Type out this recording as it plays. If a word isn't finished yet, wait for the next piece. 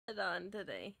on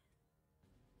today.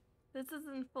 This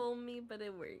doesn't fool me, but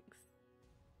it works.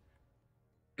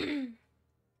 Because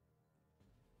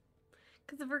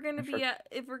if we're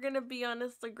gonna be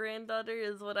honest, the granddaughter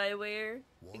is what I wear.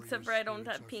 Except for I don't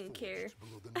have pink hair.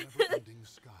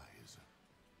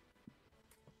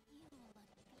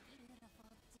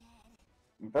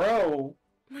 Bro,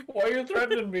 why are you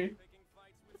threatening me?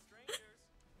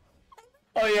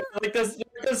 Oh yeah, like this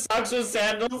socks with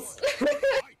sandals.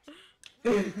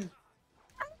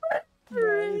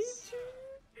 Nice.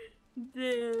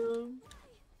 Damn.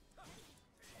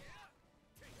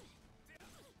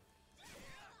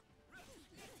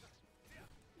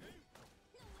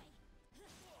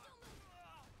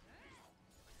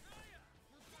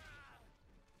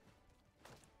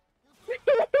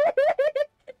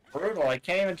 Brutal, I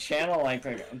can't even channel like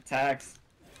attacks.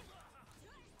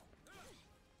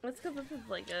 Let's go. This is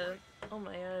like a. Oh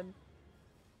my god.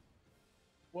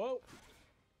 Whoa.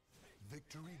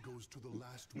 Victory goes to the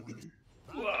last one.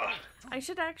 I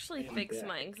should actually fix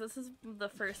mine, because this is the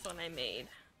first one I made.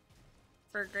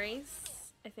 For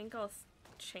Grace, I think I'll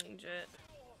change it.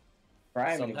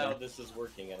 Somehow this is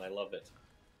working and I love it.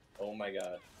 Oh my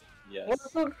god. Yes. What the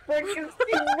frick is Ring?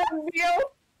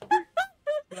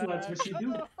 That's what you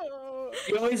do.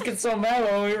 You always get so mad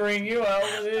when we ring you out.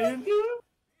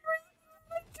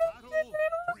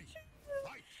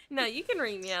 No, you can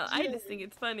ring me out. I just think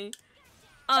it's funny.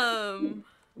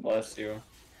 Bless you.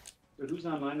 But who's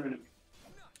online right now?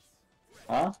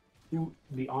 Huh? Who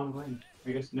the online?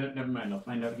 I guess never mind. I'll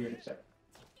find out here in a second.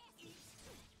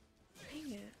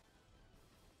 Dang it.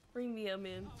 Ring me out,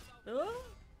 man. Oh.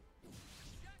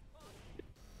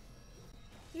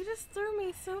 You just threw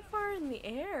me so far in the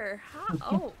air. How?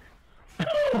 Oh.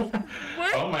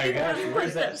 Oh my gosh,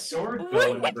 where's that sword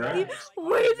going, bro?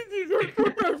 Where did you just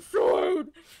put that sword?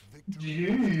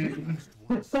 Dude.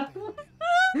 That's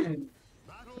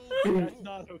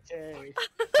not okay.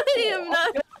 I am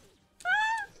not.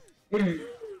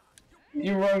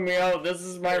 You rung me out. This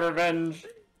is my revenge.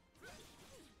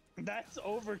 That's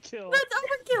overkill. That's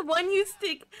overkill. When you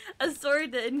stick a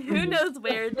sword in who knows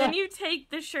where, then you take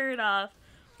the shirt off.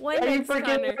 One next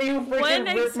Connor. One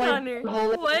next Connor.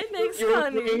 One next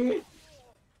Connor.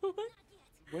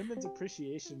 Women's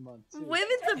Appreciation Month, too.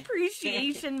 Women's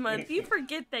Appreciation Month. You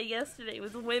forget that yesterday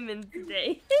was Women's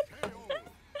Day.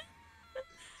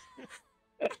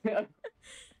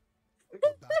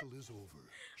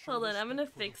 Hold on, I'm gonna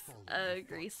fix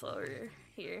Grace over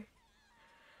here.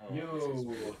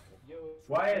 Yo.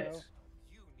 Wyatt.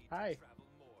 Hi.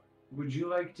 Would you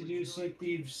like to do Sea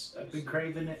Thieves? I've been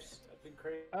craving it.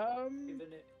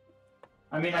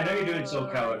 I mean, I know you're doing Soul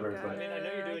Calibur, but...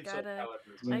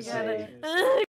 I gotta.